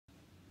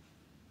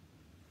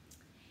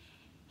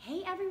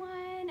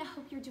everyone. I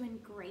hope you're doing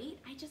great.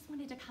 I just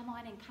wanted to come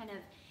on and kind of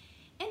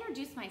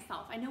introduce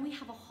myself. I know we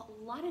have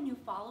a lot of new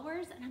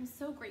followers and I'm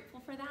so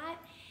grateful for that.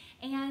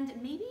 And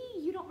maybe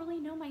you don't really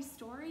know my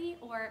story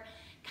or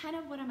kind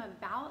of what I'm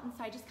about, and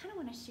so I just kind of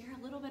want to share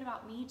a little bit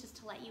about me just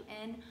to let you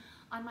in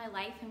on my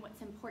life and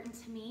what's important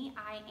to me.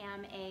 I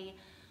am a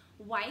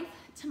wife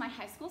to my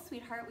high school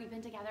sweetheart. We've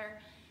been together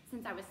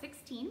since I was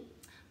 16.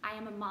 I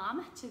am a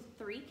mom to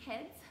 3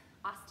 kids,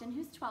 Austin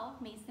who's 12,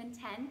 Mason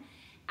 10,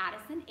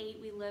 Addison 8.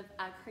 We live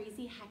a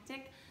crazy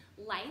hectic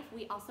life.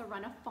 We also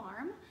run a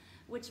farm,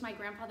 which my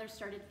grandfather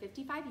started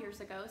 55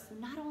 years ago. So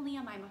not only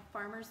am I a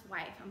farmer's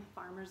wife, I'm a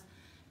farmer's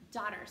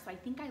daughter. So I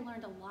think I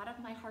learned a lot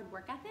of my hard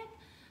work ethic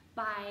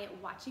by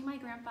watching my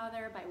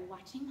grandfather, by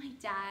watching my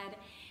dad,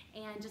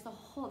 and just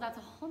that's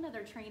a whole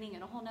nother training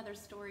and a whole nother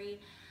story.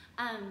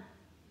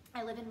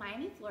 I live in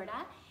Miami,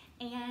 Florida,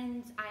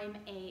 and I'm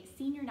a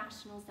senior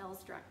national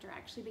sales director. I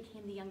actually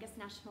became the youngest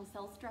national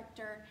sales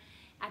director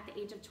at the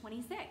age of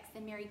 26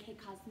 in Mary Kay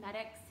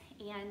Cosmetics,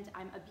 and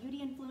I'm a beauty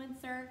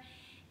influencer,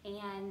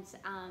 and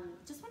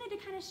just wanted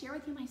to kind of share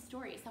with you my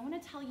story. So I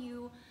want to tell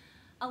you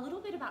a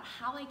little bit about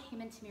how I came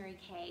into Mary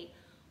Kay,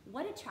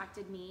 what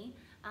attracted me,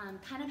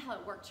 kind of how it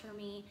worked for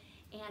me,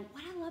 and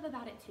what I love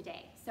about it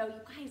today. So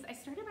you guys, I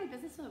started my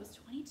business when I was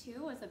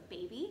 22 as a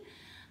baby.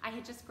 I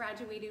had just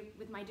graduated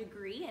with my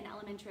degree in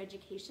elementary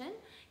education,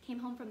 came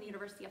home from the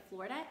University of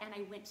Florida, and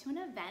I went to an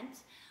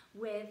event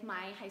with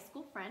my high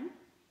school friend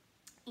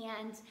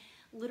and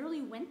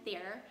literally went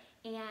there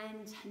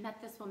and met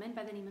this woman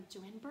by the name of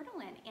Joanne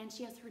Bertolin. And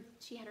she had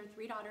her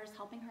 3 daughters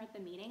helping her at the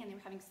meeting, and they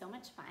were having so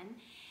much fun.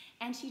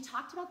 And she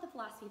talked about the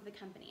philosophy of the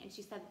company, and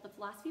she said that the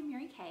philosophy of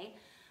Mary Kay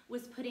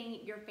was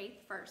putting your faith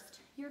first,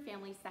 your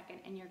family second,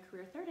 and your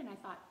career third. And I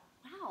thought,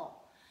 wow,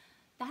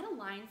 that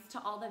aligns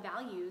to all the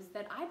values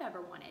that I've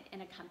ever wanted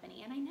in a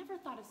company. And I never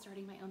thought of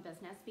starting my own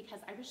business because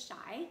I was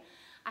shy.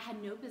 I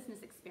had no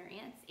business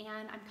experience,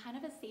 and I'm kind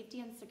of a safety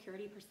and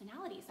security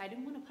personality. So I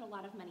didn't want to put a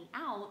lot of money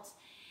out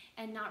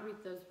and not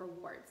reap those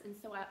rewards. And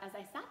so as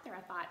I sat there,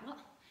 I thought, well,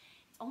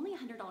 it's only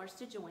 $100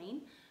 to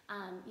join.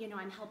 You know,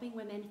 I'm helping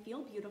women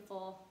feel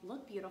beautiful,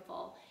 look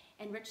beautiful,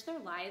 enrich their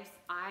lives.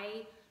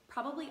 I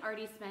probably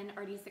already spend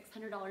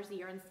 $600 a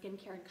year in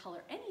skincare and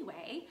color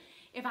anyway.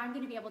 If I'm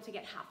going to be able to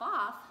get half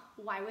off,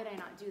 why would I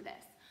not do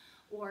this?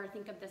 Or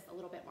think of this a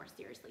little bit more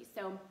seriously.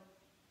 So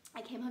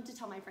I came home to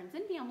tell my friends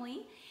and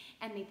family,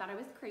 and they thought I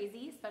was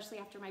crazy, especially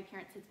after my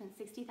parents had spent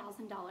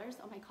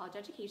 $60,000 on my college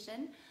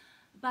education.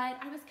 But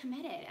I was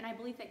committed, and I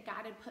believe that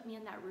God had put me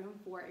in that room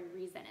for a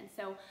reason. And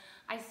so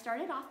I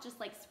started off just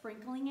like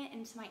sprinkling it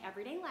into my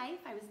everyday life.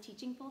 I was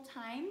teaching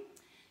full-time,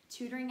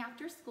 tutoring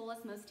after school,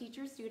 as most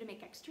teachers do, to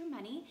make extra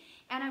money,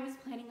 and I was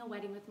planning a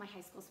wedding with my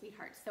high school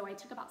sweetheart. So I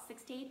took about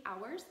 6 to 8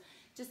 hours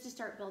just to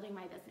start building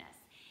my business.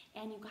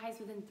 And you guys,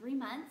 within 3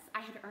 months,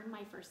 I had earned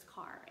my first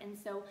car. And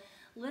so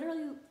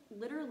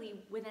literally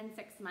within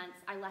 6 months,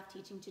 I left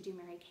teaching to do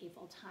Mary Kay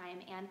full-time.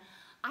 And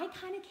I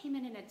kind of came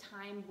in a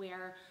time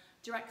where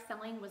direct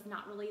selling was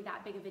not really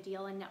that big of a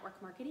deal in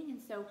network marketing. And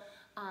so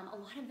a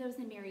lot of those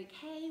in Mary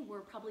Kay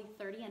were probably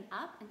 30 and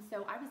up. And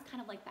so I was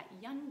kind of like that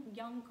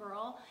young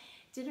girl,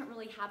 didn't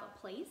really have a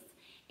place.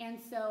 And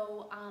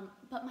so,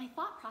 but my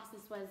thought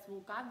process was,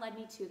 well, God led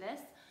me to this.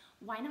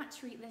 Why not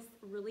treat this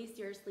really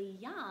seriously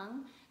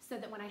young so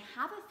that when I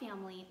have a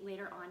family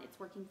later on, it's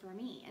working for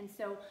me? And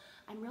so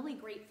I'm really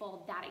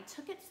grateful that I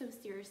took it so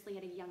seriously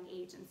at a young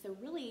age. And so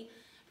really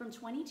from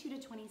 22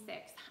 to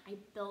 26, I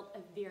built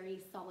a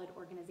very solid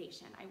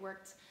organization. I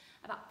worked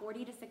about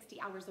 40 to 60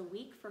 hours a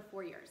week for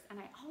 4 years. And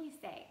I always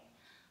say,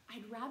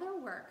 I'd rather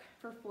work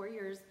for 4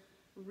 years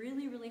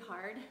really, really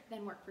hard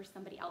than work for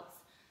somebody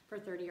else for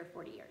 30 or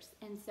 40 years.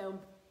 And so,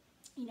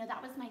 you know,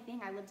 that was my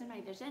thing. I lived in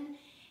my vision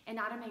and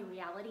not in my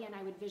reality, and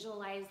I would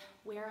visualize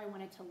where I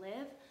wanted to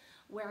live,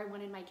 where I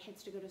wanted my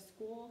kids to go to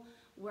school,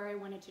 where I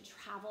wanted to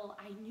travel.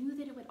 I knew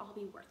that it would all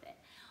be worth it.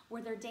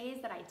 Were there days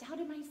that I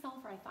doubted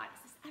myself, or I thought,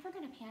 is this ever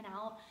gonna pan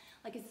out?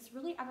 Like, is this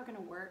really ever gonna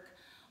work?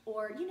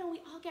 Or, you know, we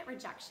all get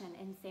rejection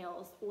in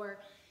sales, or,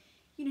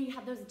 you know, you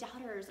have those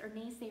doubters or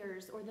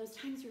naysayers, or those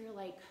times where you're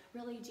like,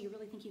 really, do you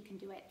really think you can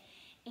do it?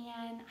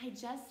 And I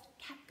just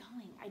kept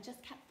going. I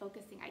just kept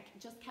focusing. I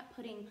just kept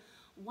putting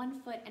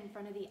one foot in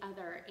front of the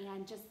other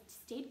and just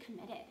stayed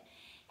committed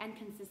and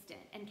consistent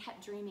and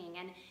kept dreaming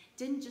and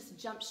didn't just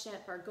jump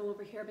ship or go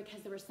over here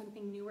because there was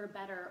something new or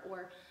better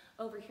or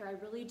over here.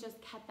 I really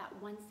just kept that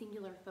one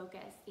singular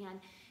focus and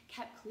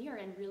kept clear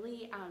and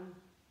really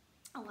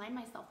aligned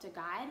myself to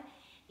God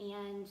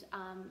and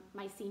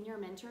my senior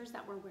mentors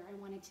that were where I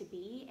wanted to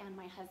be, and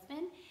my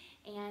husband,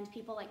 and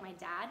people like my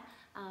dad.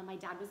 My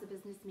dad was a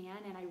businessman,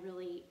 and I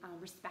really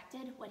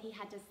respected what he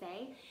had to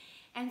say.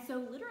 And so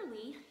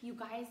literally, you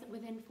guys,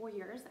 within 4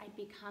 years, I'd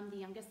become the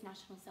youngest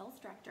national sales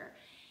director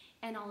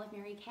in all of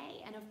Mary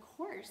Kay. And of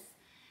course,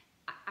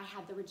 I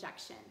had the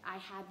rejection. I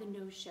had the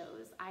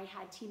no-shows. I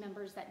had team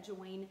members that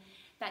joined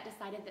that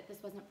decided that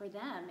this wasn't for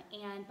them.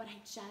 But I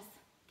just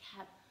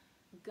kept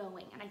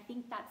going. And I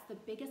think that's the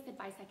biggest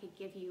advice I could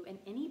give you in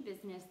any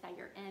business that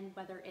you're in,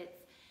 whether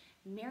it's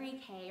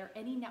Mary Kay or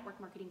any network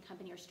marketing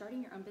company or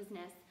starting your own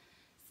business,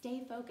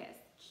 stay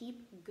focused,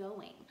 keep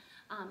going.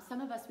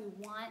 Some of us,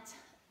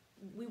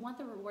 we want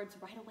the rewards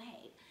right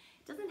away.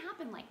 It doesn't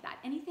happen like that.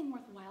 Anything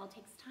worthwhile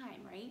takes time,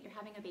 right? You're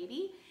having a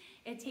baby,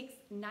 it takes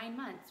 9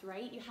 months,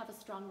 right? You have a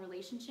strong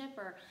relationship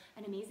or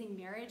an amazing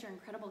marriage or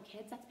incredible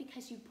kids. That's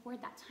because you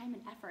poured that time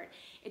and effort.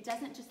 It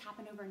doesn't just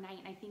happen overnight.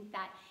 And I think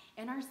that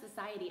in our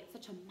society, it's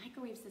such a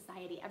microwave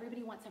society.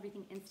 Everybody wants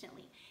everything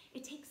instantly.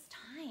 It takes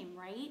time,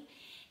 right?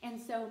 And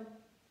so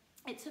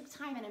it took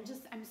time, and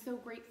I'm so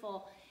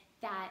grateful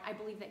that I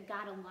believe that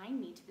God aligned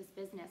me to this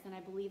business, and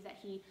I believe that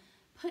He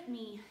put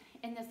me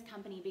in this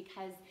company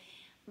because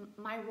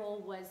my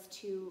role was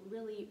to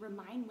really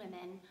remind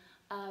women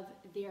of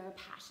their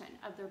passion,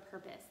 of their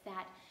purpose,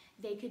 that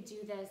they could do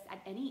this at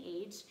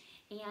any age,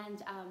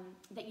 and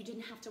that you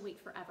didn't have to wait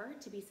forever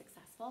to be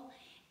successful.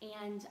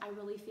 And I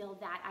really feel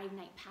that I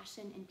ignite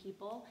passion in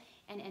people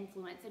and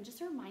influence, and just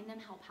to remind them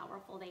how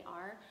powerful they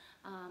are.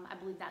 I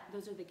believe that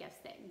those are the gifts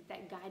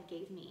that God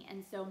gave me.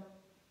 And so,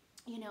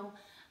 you know,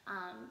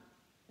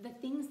 the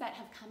things that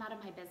have come out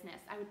of my business,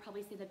 I would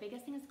probably say the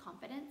biggest thing is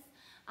confidence.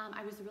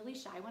 I was really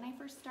shy when I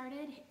first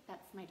started.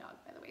 That's my dog,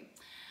 by the way.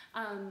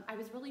 I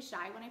was really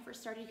shy when I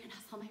first started. You can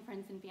ask all my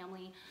friends and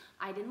family.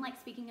 I didn't like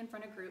speaking in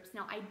front of groups.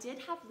 Now, I did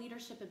have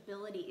leadership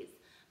abilities,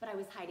 but I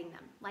was hiding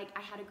them. Like,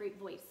 I had a great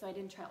voice, so I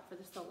didn't try out for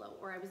the solo,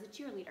 or I was a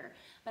cheerleader,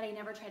 but I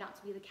never tried out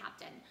to be the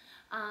captain.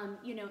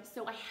 You know,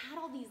 so I had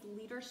all these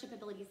leadership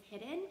abilities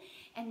hidden,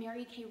 and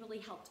Mary Kay really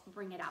helped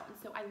bring it out. And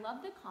so I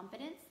love the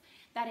confidence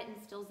that it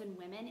instills in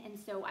women. And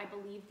so I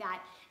believe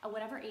that at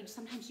whatever age,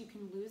 sometimes you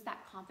can lose that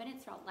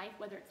confidence throughout life,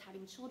 whether it's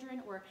having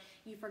children or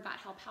you forgot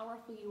how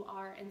powerful you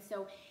are. And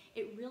so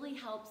it really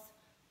helps,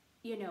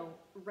 you know,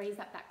 raise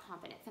up that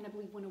confidence. And I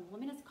believe when a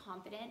woman is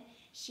confident,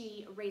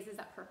 she raises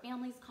up her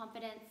family's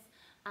confidence,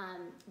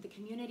 the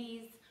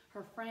communities,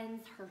 her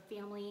friends, her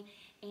family,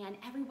 and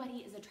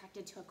everybody is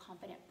attracted to a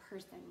confident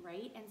person,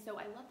 right? And so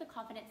I love the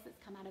confidence that's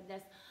come out of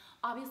this.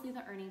 Obviously,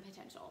 the earning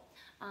potential.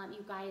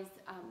 You guys,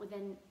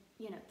 within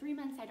 3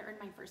 months, I'd earned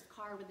my first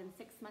car. Within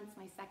 6 months,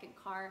 my second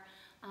car.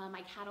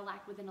 My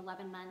Cadillac within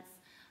 11 months.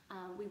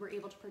 We were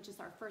able to purchase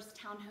our first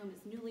townhome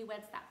as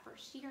newlyweds that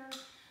first year.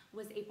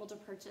 Was able to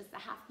purchase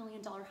a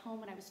 $500,000 home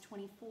when I was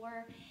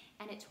 24,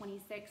 and at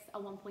 26, a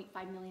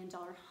 $1.5 million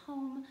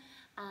home.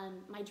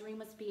 My dream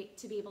was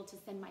to be able to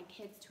send my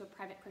kids to a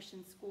private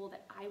Christian school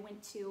that I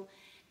went to,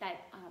 that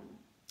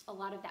a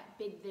lot of that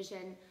big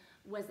vision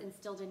was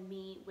instilled in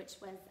me, which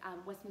was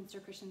Westminster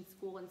Christian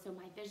School. And so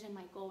my vision,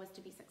 my goal was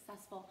to be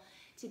successful,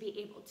 to be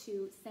able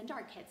to send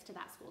our kids to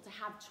that school, to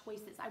have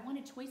choices. I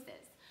wanted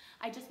choices.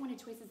 I just wanted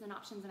choices and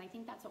options, and I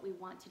think that's what we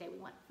want today. We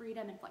want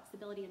freedom and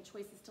flexibility and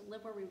choices to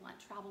live where we want,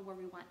 travel where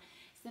we want,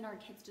 send our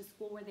kids to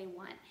school where they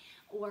want,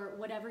 or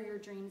whatever your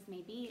dreams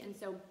may be. And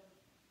so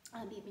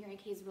Mary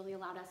Kay has really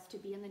allowed us to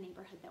be in the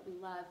neighborhood that we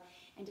love,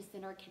 and to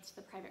send our kids to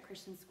the private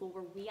Christian school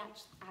where we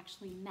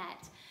actually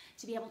met,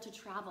 to be able to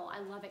travel. I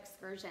love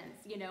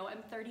excursions. You know,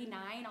 I'm 39,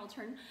 I'll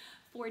turn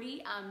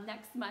 40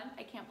 next month.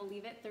 I can't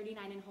believe it,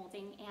 39 and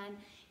holding. And,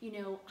 you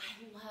know,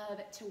 I love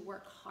to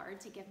work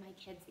hard to give my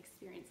kids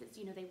experiences.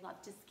 You know, they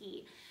love to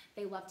ski,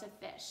 they love to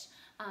fish,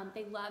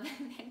 they love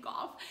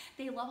golf,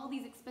 they love all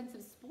these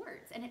expensive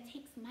sports, and it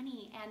takes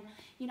money. And,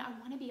 you know, I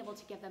want to be able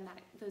to give them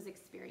those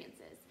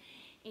experiences.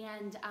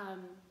 And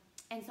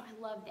so I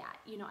love that.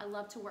 You know, I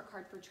love to work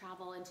hard for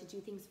travel and to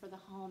do things for the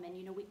home. And,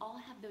 you know, we all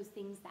have those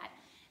things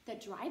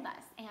that drive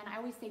us. And I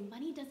always say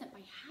money doesn't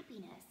buy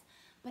happiness,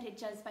 but it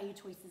does buy you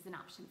choices and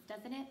options,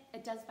 doesn't it?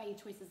 It does buy you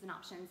choices and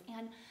options.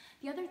 And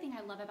the other thing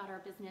I love about our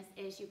business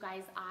is, you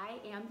guys, I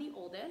am the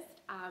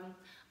oldest.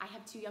 I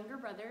have 2 younger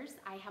brothers.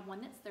 I have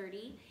one that's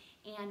 30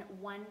 and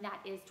one that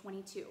is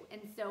 22.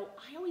 And so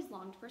I always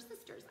longed for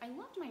sisters. I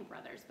loved my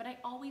brothers, but I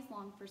always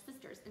longed for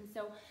sisters. And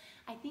so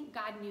I think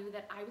God knew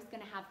that I was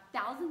gonna have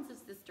thousands of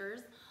sisters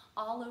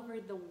all over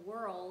the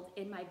world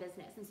in my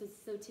business. And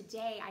so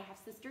today I have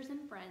sisters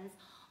and friends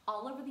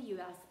all over the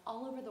US,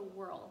 all over the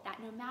world,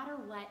 that no matter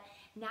what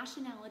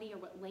nationality or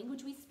what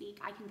language we speak,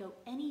 I can go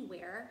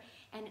anywhere,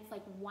 and it's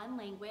like one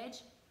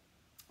language,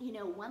 you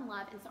know, one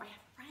love. And so I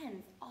have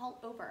friends all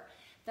over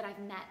that I've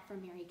met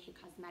from Mary Kay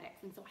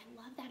Cosmetics. And so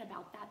I love that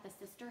about that, the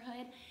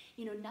sisterhood.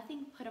 You know,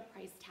 nothing put a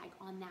price tag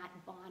on that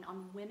bond,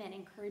 on women,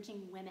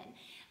 encouraging women,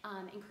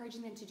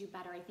 encouraging them to do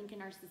better. I think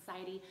in our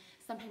society,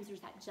 sometimes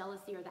there's that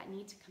jealousy or that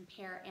need to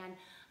compare. And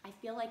I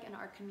feel like in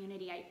our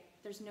community,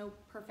 there's no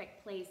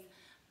perfect place,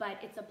 but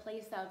it's a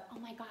place of, oh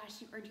my gosh,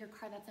 you earned your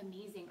car, that's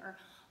amazing. Or,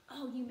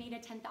 oh, you made a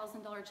 $10,000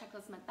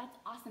 checklist month, that's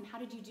awesome, how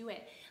did you do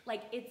it?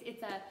 Like,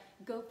 it's a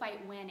go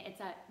fight win,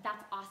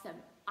 that's awesome.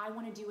 I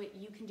wanna do it,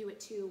 you can do it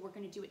too, we're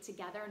gonna do it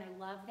together, and I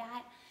love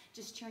that,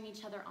 just cheering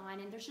each other on.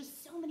 And there's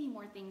just so many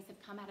more things that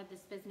have come out of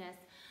this business.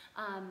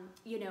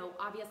 You know,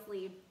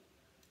 obviously,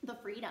 the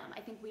freedom.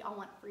 I think we all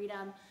want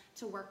freedom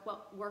to work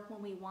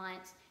when we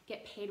want,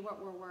 get paid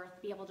what we're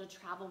worth, be able to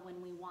travel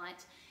when we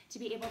want, to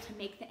be able to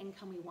make the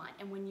income we want.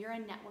 And when you're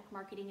in network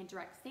marketing and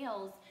direct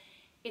sales,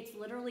 it's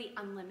literally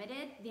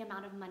unlimited, the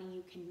amount of money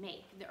you can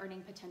make, the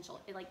earning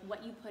potential. Like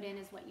what you put in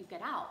is what you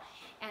get out.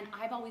 And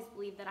I've always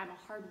believed that I'm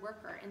a hard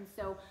worker. And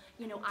so,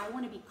 you know, I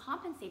want to be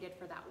compensated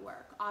for that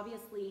work.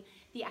 Obviously,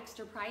 the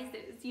extra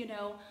prizes, you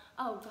know,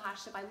 oh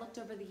gosh, if I looked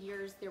over the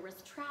years, there was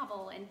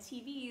travel and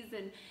TVs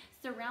and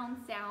surround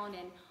sound.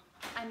 And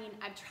I mean,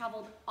 I've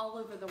traveled all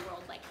over the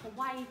world, like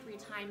Hawaii 3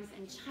 times,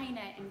 and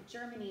China and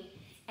Germany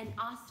and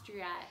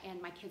Austria, and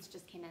my kids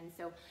just came in.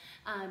 So,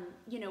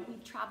 you know,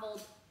 we've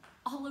traveled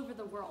all over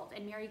the world,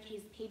 and Mary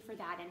Kay's paid for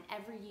that. And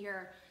every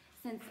year,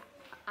 since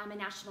I'm a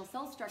national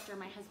sales director,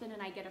 my husband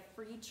and I get a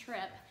free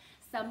trip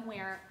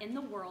somewhere in the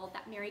world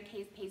that Mary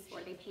Kay's pays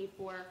for. They pay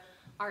for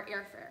our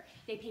airfare,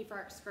 they pay for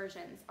our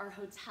excursions, our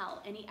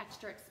hotel, any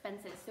extra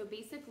expenses. So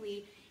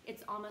basically,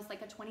 it's almost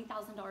like a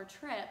 $20,000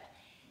 trip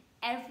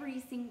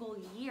every single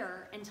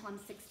year until I'm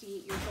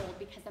 68 years old,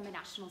 because I'm a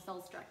national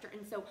sales director.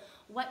 And so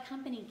what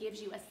company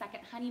gives you a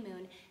second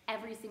honeymoon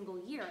every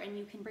single year, and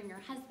you can bring your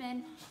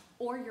husband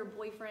or your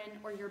boyfriend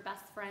or your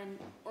best friend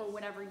or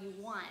whatever you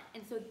want?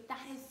 And so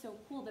that is so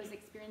cool, those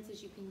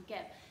experiences you can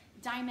give.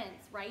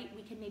 Diamonds, right?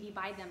 We can maybe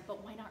buy them,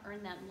 but why not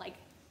earn them? Like,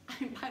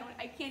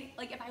 I can't,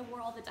 like if I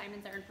wore all the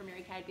diamonds I earned from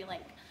Mary Kay, I'd be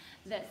like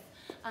this.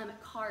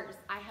 Cars,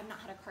 I have not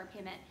had a car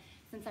payment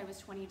since I was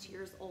 22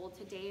 years old.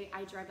 Today,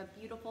 I drive a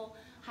beautiful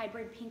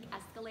hybrid pink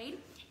Escalade,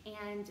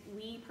 and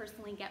we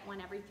personally get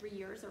one every 3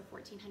 years, or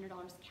 $1,400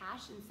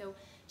 cash. And so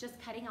just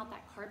cutting out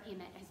that car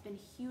payment has been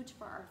huge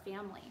for our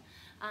family.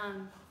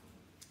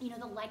 You know,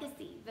 the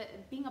legacy,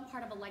 being a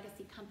part of a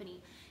legacy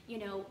company, you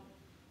know,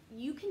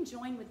 you can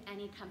join with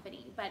any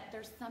company, but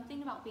there's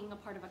something about being a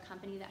part of a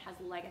company that has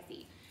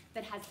legacy,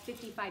 that has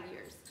 55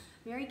 years.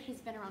 Mary Kay's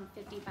been around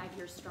 55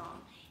 years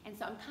strong. And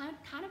so I'm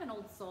kind of an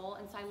old soul,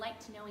 and so I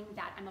liked knowing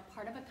that I'm a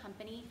part of a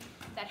company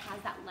that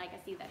has that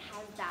legacy, that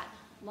has that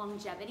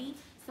longevity.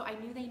 So I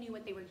knew they knew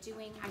what they were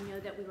doing. I know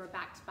that we were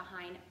backed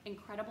behind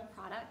incredible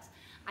products.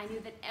 I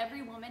knew that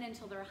every woman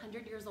until they're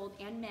 100 years old,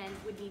 and men,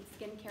 would need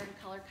skincare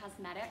and color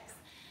cosmetics.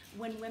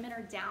 When women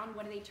are down,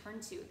 what do they turn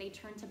to? They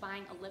turn to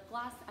buying a lip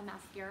gloss, a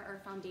mascara, or a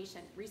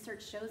foundation.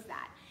 Research shows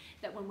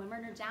that when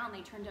women are down,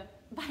 they turn to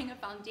buying a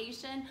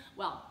foundation.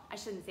 Well, I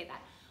shouldn't say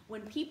that.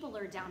 When people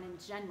are down in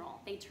general,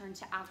 they turn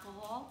to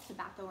alcohol,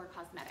 tobacco, or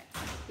cosmetics.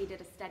 They did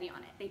a study on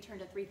it. They turned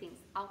to 3 things: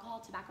 alcohol,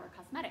 tobacco, or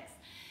cosmetics.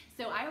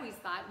 So I always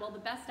thought, well, the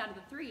best out of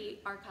the 3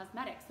 are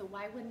cosmetics. So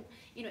why wouldn't,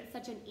 you know, it's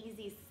such an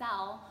easy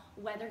sell,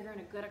 whether you're in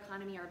a good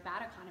economy or a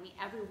bad economy.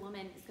 Every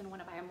woman is going to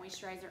want to buy a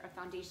moisturizer, a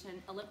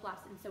foundation, a lip gloss.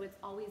 And so it's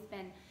always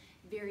been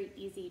very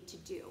easy to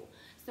do.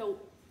 So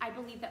I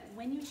believe that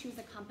when you choose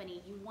a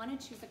company, you want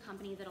to choose a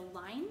company that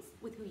aligns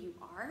with who you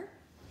are,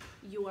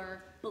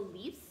 your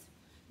beliefs,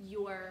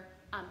 your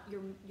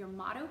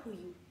motto, who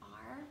you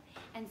are.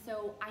 And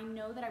so I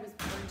know that I was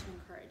born to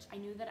encourage. I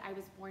knew that I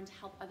was born to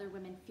help other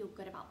women feel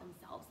good about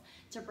themselves,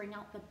 to bring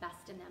out the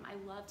best in them. I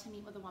love to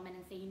meet with a woman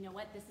and say, you know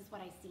what, this is what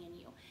I see in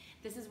you.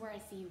 This is where I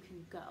see you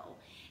can go.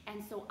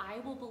 And so I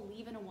will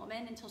believe in a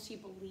woman until she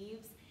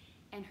believes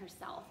in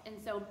herself. And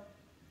so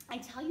I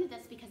tell you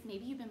this because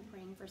maybe you've been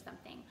praying for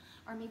something,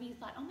 or maybe you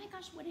thought, oh my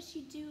gosh, what does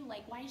she do?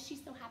 Like, why is she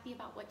so happy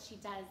about what she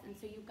does? And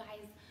so you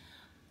guys,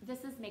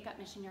 this is makeup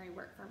missionary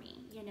work for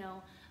me. You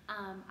know,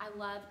 I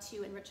love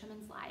to enrich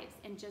women's lives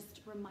and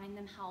just remind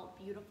them how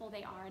beautiful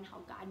they are and how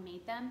God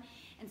made them.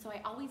 And so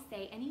I always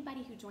say,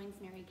 anybody who joins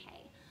Mary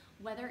Kay,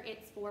 whether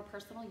it's for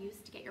personal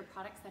use to get your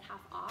products at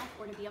half off,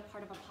 or to be a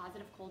part of a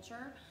positive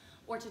culture,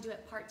 or to do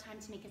it part-time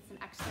to make it some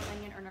extra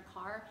money and earn a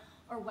car,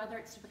 or whether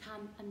it's to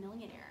become a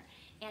millionaire.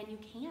 And you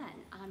can.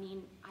 I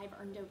mean, I've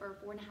earned over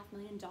 $4.5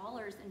 million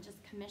in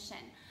just commission.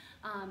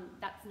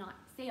 That's not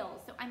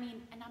sales. So I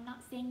mean, and I'm not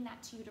saying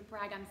that to you to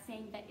brag, I'm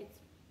saying that it's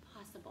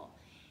possible.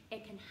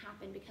 It can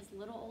happen, because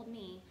little old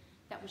me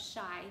that was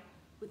shy,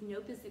 with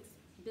no business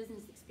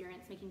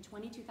experience, making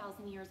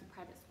 22,000 a year as a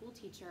private school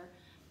teacher,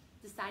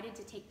 decided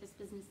to take this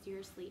business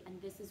seriously,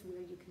 and this is where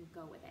you can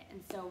go with it.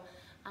 And so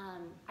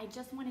I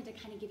just wanted to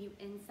kind of give you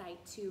insight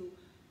to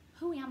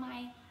who am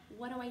I,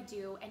 what do I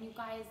do? And you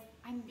guys,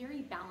 I'm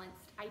very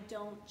balanced. I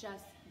don't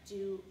just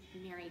do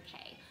Mary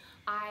Kay.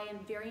 I am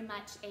very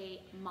much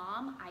a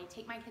mom. I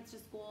take my kids to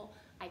school,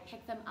 I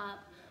pick them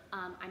up,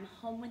 I'm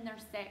home when they're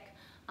sick,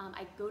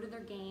 I go to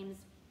their games,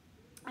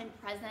 I'm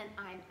present,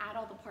 I'm at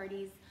all the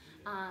parties.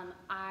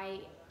 I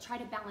try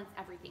to balance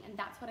everything, and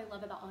that's what I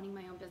love about owning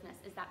my own business,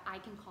 is that I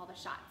can call the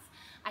shots.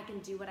 I can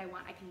do what I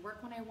want, I can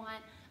work when I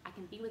want, I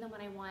can be with them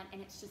when I want,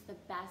 and it's just the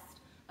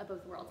best of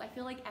both worlds. I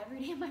feel like every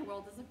day of my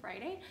world is a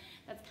Friday.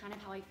 That's kind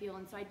of how I feel.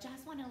 And so I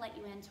just want to let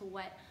you into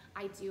what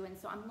I do. And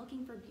so I'm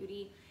looking for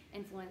beauty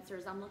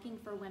influencers. I'm looking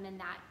for women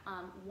that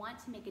want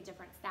to make a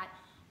difference, that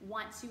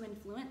want to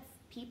influence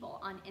people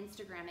on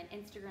Instagram and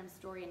Instagram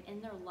story and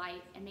in their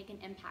life and make an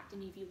impact.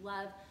 And if you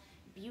love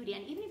beauty.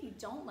 And even if you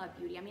don't love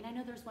beauty, I mean, I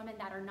know there's women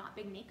that are not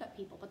big makeup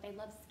people, but they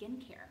love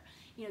skincare.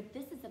 You know,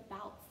 this is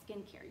about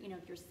skincare. You know,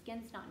 if your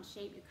skin's not in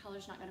shape, your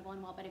color's not gonna go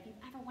in well, but if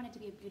you've ever wanted to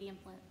be a beauty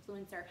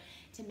influencer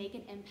to make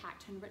an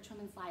impact, to enrich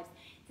women's lives,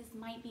 this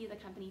might be the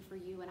company for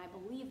you. And I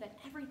believe that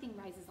everything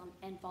rises on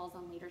and falls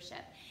on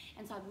leadership.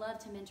 And so I'd love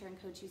to mentor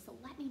and coach you. So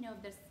let me know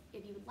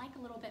if you would like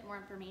a little bit more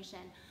information.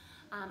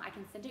 I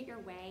can send it your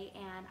way,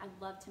 and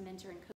I'd love to mentor and coach